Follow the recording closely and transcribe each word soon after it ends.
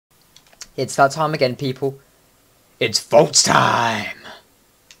It's that time again, people. It's Voltz time!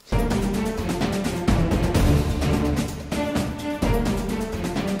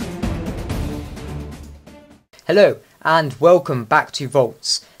 Hello, and welcome back to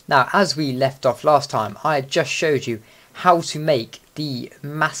Voltz. Now, as we left off last time, I just showed you how to make the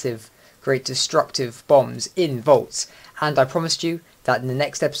massive, great destructive bombs in Voltz. And I promised you that in the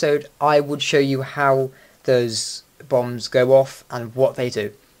next episode, I would show you how those bombs go off and what they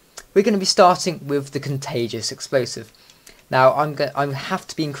do. We're going to be starting with the contagious explosive. Now, I have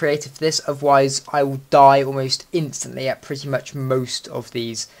to be creative for this, otherwise I will die almost instantly at pretty much most of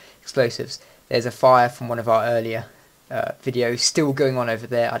these explosives. There's a fire from one of our earlier videos still going on over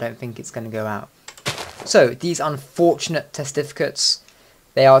there. I don't think it's going to go out. So, these unfortunate testificates,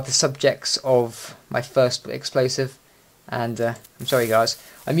 they are the subjects of my first explosive. And I'm sorry guys,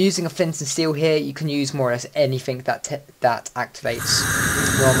 I'm using a flint and steel here. You can use more or less anything that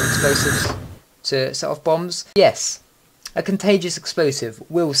activates normal explosives to set off bombs. Yes, a contagious explosive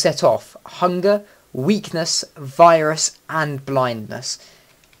will set off hunger, weakness, virus and blindness.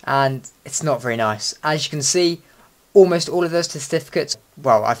 And it's not very nice. As you can see, almost all of those testificates,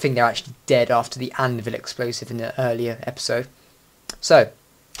 well, I think they're actually dead after the anvil explosive in the earlier episode. So,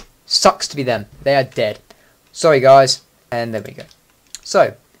 sucks to be them. They are dead. Sorry guys. And there we go.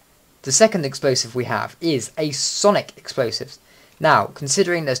 So, the second explosive we have is a sonic explosive. Now,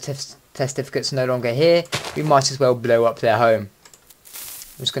 considering those testificates are no longer here, we might as well blow up their home.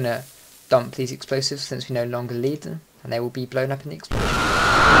 I'm just going to dump these explosives since we no longer need them, and they will be blown up in the explosion. Oh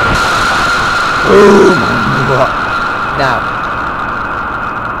my god! Now,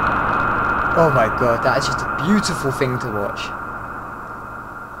 oh my god, that is just a beautiful thing to watch.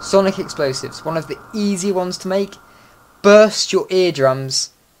 Sonic explosives, one of the easy ones to make. Burst your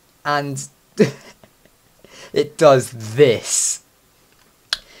eardrums and it does this.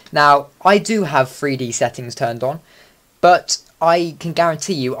 Now, I do have 3D settings turned on, but I can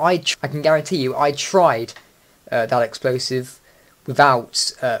guarantee you I tried that explosive without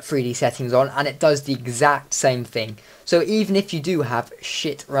 3D settings on, and it does the exact same thing. So even if you do have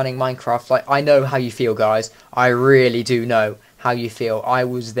shit running Minecraft, like, I know how you feel guys, I really do know how you feel. I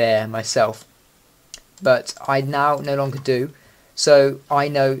was there myself. But I now no longer do, so I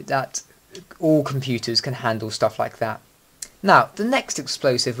know that all computers can handle stuff like that. Now, the next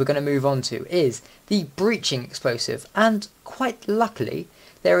explosive we're going to move on to is the breaching explosive, and quite luckily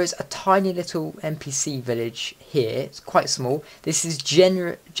there is a tiny little NPC village here. It's quite small. This is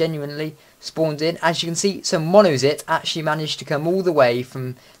genuinely spawned in. As you can see, so Monozit actually managed to come all the way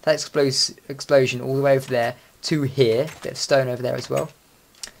from that explosion all the way over there to here. Bit of stone over there as well.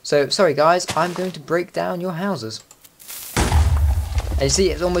 So, sorry guys, I'm going to break down your houses. And you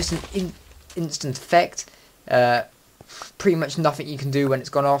see, it's almost an instant effect. Pretty much nothing you can do when it's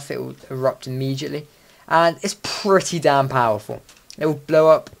gone off. It will erupt immediately. And it's pretty damn powerful. It will blow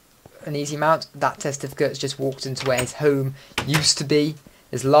up an easy amount. That testificate's just walked into where his home used to be.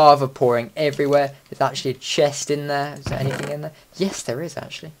 There's lava pouring everywhere. There's actually a chest in there. Is there anything in there? Yes, there is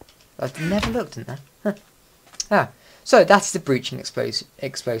actually. I've never looked in there. Huh. Ah. So that's the breaching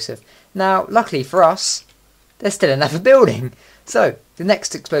explosive. Now, luckily for us, there's still another building. So the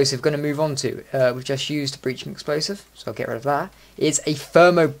next explosive we're going to move on to, we've just used a breaching explosive, so I'll get rid of that, is a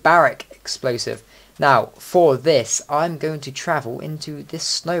thermobaric explosive. Now, for this, I'm going to travel into this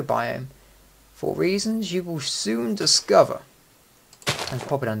snow biome for reasons you will soon discover. And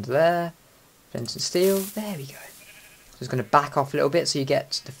pop it under there, flint and steel, there we go. Just going to back off a little bit so you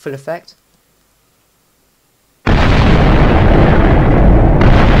get the full effect.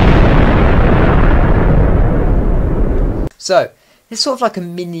 So, it's sort of like a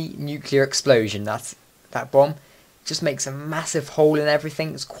mini nuclear explosion, that bomb. It just makes a massive hole in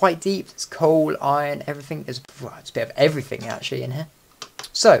everything. It's quite deep. It's coal, iron, everything. There's a bit of everything actually in here.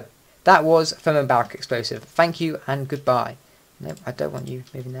 So, that was thermobaric explosive. Thank you and goodbye. No, I don't want you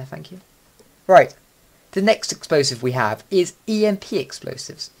moving there, thank you. Right, the next explosive we have is EMP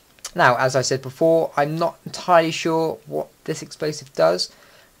explosives. Now, as I said before, I'm not entirely sure what this explosive does.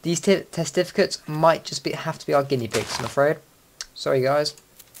 These testificates might just have to be our guinea pigs, I'm afraid. Sorry, guys.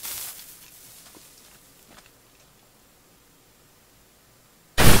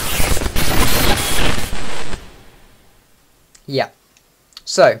 Yeah.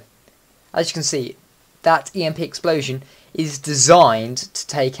 So, as you can see, that EMP explosion is designed to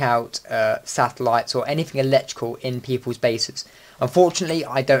take out satellites or anything electrical in people's bases. Unfortunately,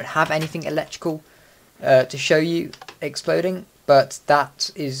 I don't have anything electrical to show you exploding. But that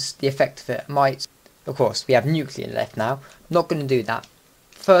is the effect of it. Of course, we have nuclear left now. I'm not going to do that.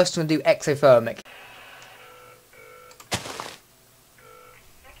 First, I'm going to do exothermic.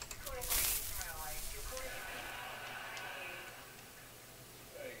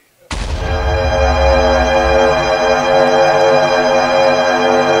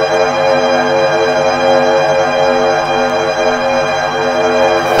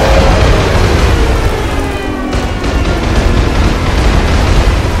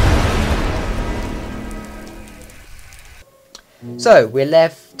 So we're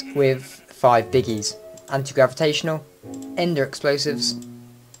left with 5 biggies: anti-gravitational, ender explosives,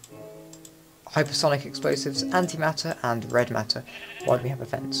 hypersonic explosives, antimatter, and red matter. Why do we have a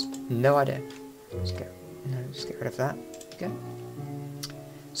fence? No idea. Let's get rid of that. Okay.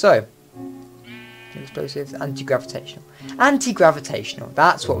 So explosives, anti-gravitational. Anti-gravitational,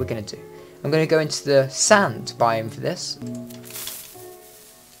 that's what we're going to do. I'm going to go into the sand biome for this.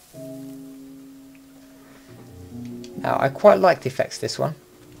 Now, I quite like the effects of this one.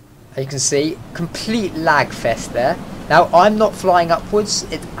 As you can see, complete lag fest there. Now, I'm not flying upwards,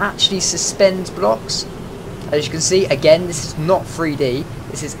 it actually suspends blocks. As you can see, again, this is not 3D,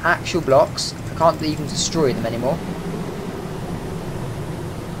 this is actual blocks. I can't even destroy them anymore.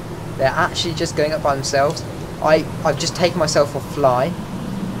 They're actually just going up by themselves. I've just taken myself off fly.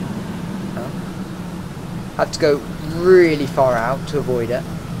 I have to go really far out to avoid it.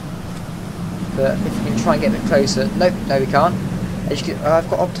 But if we can try and get a bit closer... Nope, no we can't. I've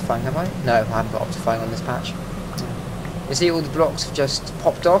got optifying, have I? No, I haven't got optifying on this patch. You see all the blocks have just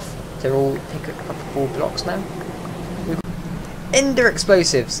popped off. They're all pick-up-able blocks now. Ender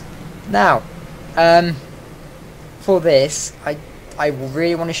explosives. Now, for this, I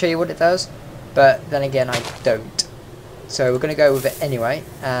really want to show you what it does, but then again I don't. So we're going to go with it anyway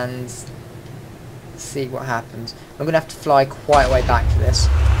and see what happens. I'm going to have to fly quite a way back for this.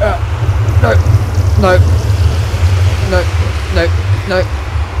 No, no, no, no, no,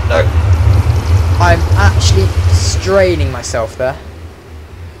 no. I'm actually straining myself there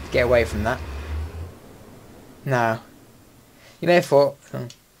to get away from that. No. You may have thought,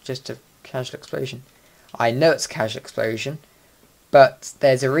 just a casual explosion. I know it's a casual explosion, but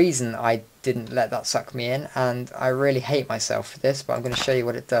there's a reason I didn't let that suck me in, and I really hate myself for this, but I'm going to show you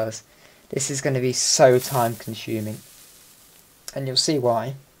what it does. This is going to be so time consuming, and you'll see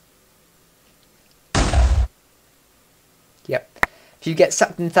why. Yep. If you get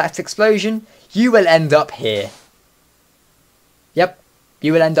sucked into that explosion, you will end up here. Yep.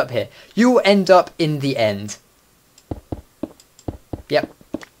 You will end up here. You will end up in the end. Yep.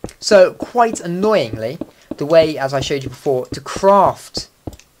 So, quite annoyingly, the way, as I showed you before, to craft...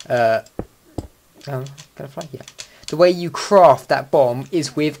 can I fly? Yeah. The way you craft that bomb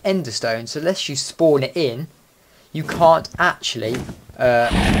is with enderstone. So unless you spawn it in, you can't actually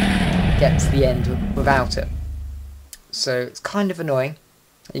get to the end without it. So it's kind of annoying.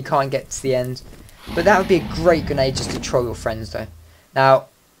 You can't get to the end. But that would be a great grenade just to troll your friends though. Now,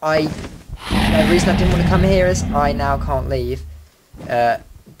 the reason I didn't want to come here is I now can't leave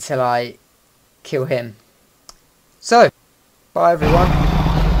till I kill him. So, bye everyone.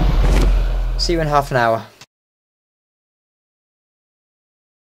 See you in half an hour.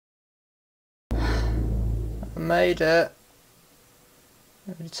 I made it.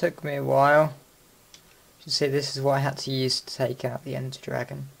 It took me a while. You see, this is what I had to use to take out the Ender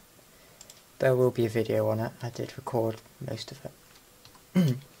Dragon. There will be a video on it. I did record most of it.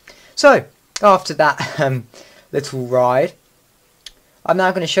 So, after that little ride, I'm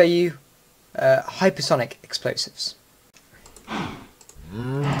now going to show you hypersonic explosives.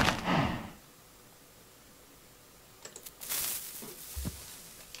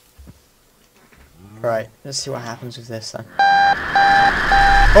 Right, let's see what happens with this then.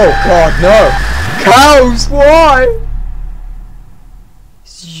 Oh god, no! Cows, why?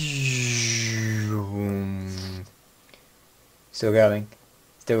 Still going,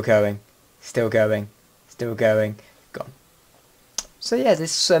 still going, still going, still going, gone. So yeah,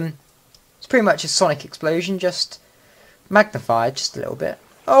 this it's pretty much a sonic explosion, just magnified just a little bit.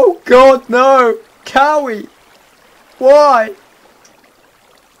 Oh god, no! Cowie! Why?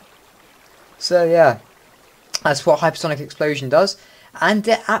 So yeah, that's what hypersonic explosion does, and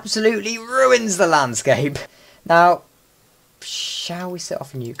it absolutely ruins the landscape. Now, shall we set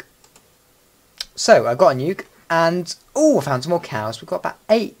off a nuke? So, I got a nuke, and oh, I found some more cows. We've got about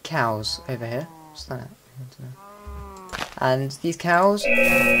 8 cows over here. What's that? I don't know. And these cows, I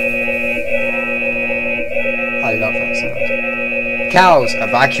love that sound. Cows,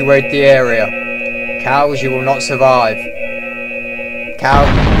 evacuate the area. Cows, you will not survive. Cow.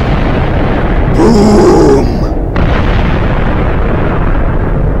 Boom!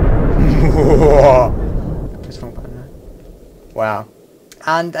 Wow.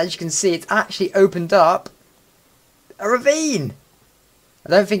 And as you can see, it's actually opened up a ravine. I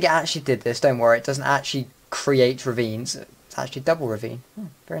don't think it actually did this, don't worry, it doesn't actually create ravines. It's actually a double ravine.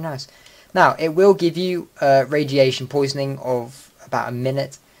 Very nice. Now, it will give you radiation poisoning of about a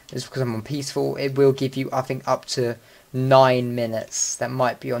minute. Just because I'm on peaceful, it will give you, I think, up to 9 minutes. That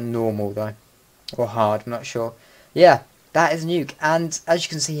might be on normal though. Or hard, I'm not sure. Yeah, that is a nuke. And as you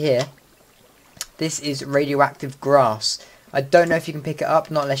can see here, this is radioactive grass. I don't know if you can pick it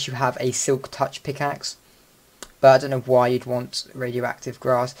up, not unless you have a silk touch pickaxe. But I don't know why you'd want radioactive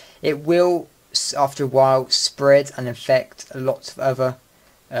grass. It will, after a while, spread and infect lots of other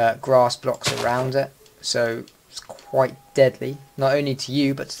grass blocks around it. So it's quite deadly, not only to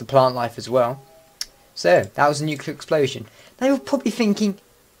you, but to the plant life as well. So, that was a nuclear explosion. Now you're probably thinking,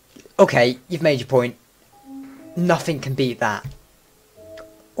 okay, you've made your point. Nothing can beat that.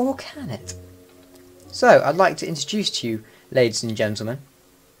 Or can it? So, I'd like to introduce to you, ladies and gentlemen.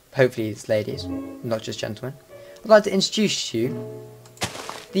 Hopefully it's ladies, not just gentlemen. I'd like to introduce to you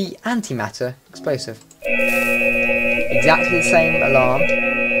the antimatter explosive. Exactly the same alarm,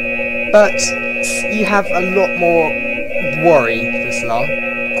 but you have a lot more worry for this alarm.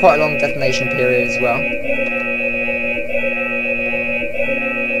 Quite a long detonation period as well.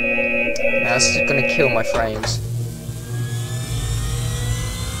 Now this is going to kill my frames.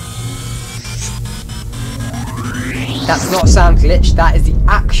 That's not a sound glitch, that is the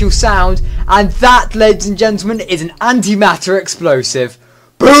actual sound, and that, ladies and gentlemen, is an antimatter explosive.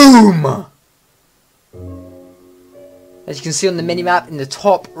 Boom! As you can see on the minimap in the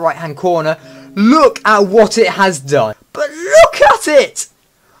top right hand corner, look at what it has done. But look at it!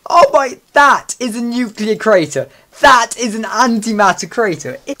 Oh my, that is a nuclear crater. That is an antimatter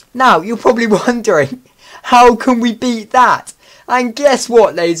crater. Now, you're probably wondering, how can we beat that? And guess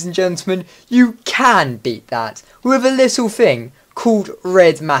what, ladies and gentlemen, you can beat that with a little thing called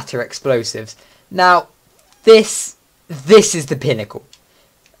red matter explosives. Now, this is the pinnacle.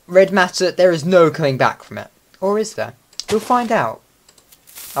 Red matter, there is no coming back from it. Or is there? We'll find out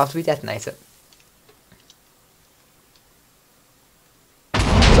after we detonate it.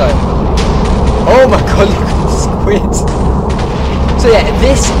 So, oh my god, look at the squid. So yeah,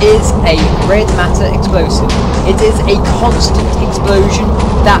 this is a red matter explosive. It is a constant explosion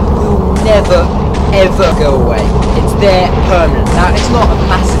that will never ever go away. It's there permanent. Now it's not a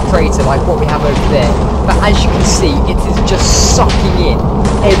massive crater like what we have over there, but as you can see, it is just sucking in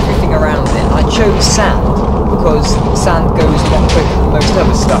everything around it. I chose sand because sand goes a lot quicker than most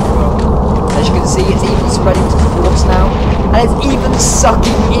other stuff will. As you can see, it's even spreading to the quartz now, and it's even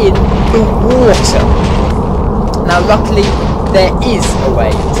sucking in the water. Now luckily, there is a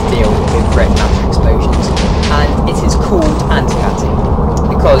way to deal with red matter explosions, and it is called antimatter,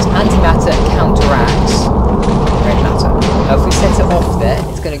 because antimatter counteracts red matter. Now if we set it off there,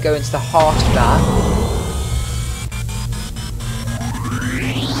 it's going to go into the heart of that.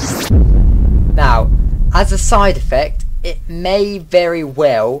 Now, as a side effect, it may very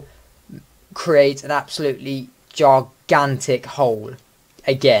well create an absolutely gigantic hole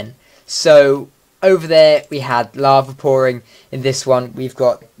again. So over there we had lava pouring. In this one we've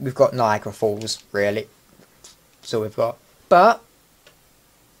got Niagara Falls, really. That's all we've got. But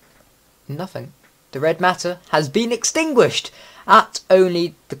nothing. The red matter has been extinguished at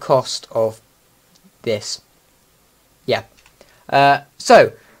only the cost of this. Yeah.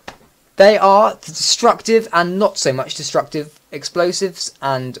 So they are the destructive and not so much destructive explosives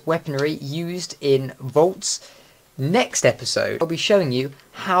and weaponry used in Voltz. Next episode I'll be showing you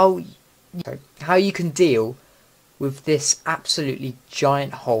how you can deal with this absolutely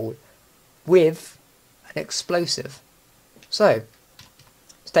giant hole with an explosive. So,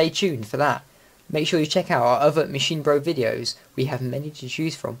 stay tuned for that. Make sure you check out our other Machine Bro videos. We have many to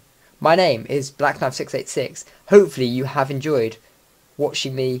choose from. My name is Blacknife686. Hopefully you have enjoyed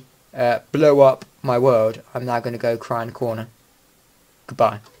watching me blow up my world. I'm now going to go cry in a corner.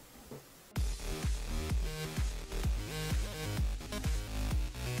 Goodbye.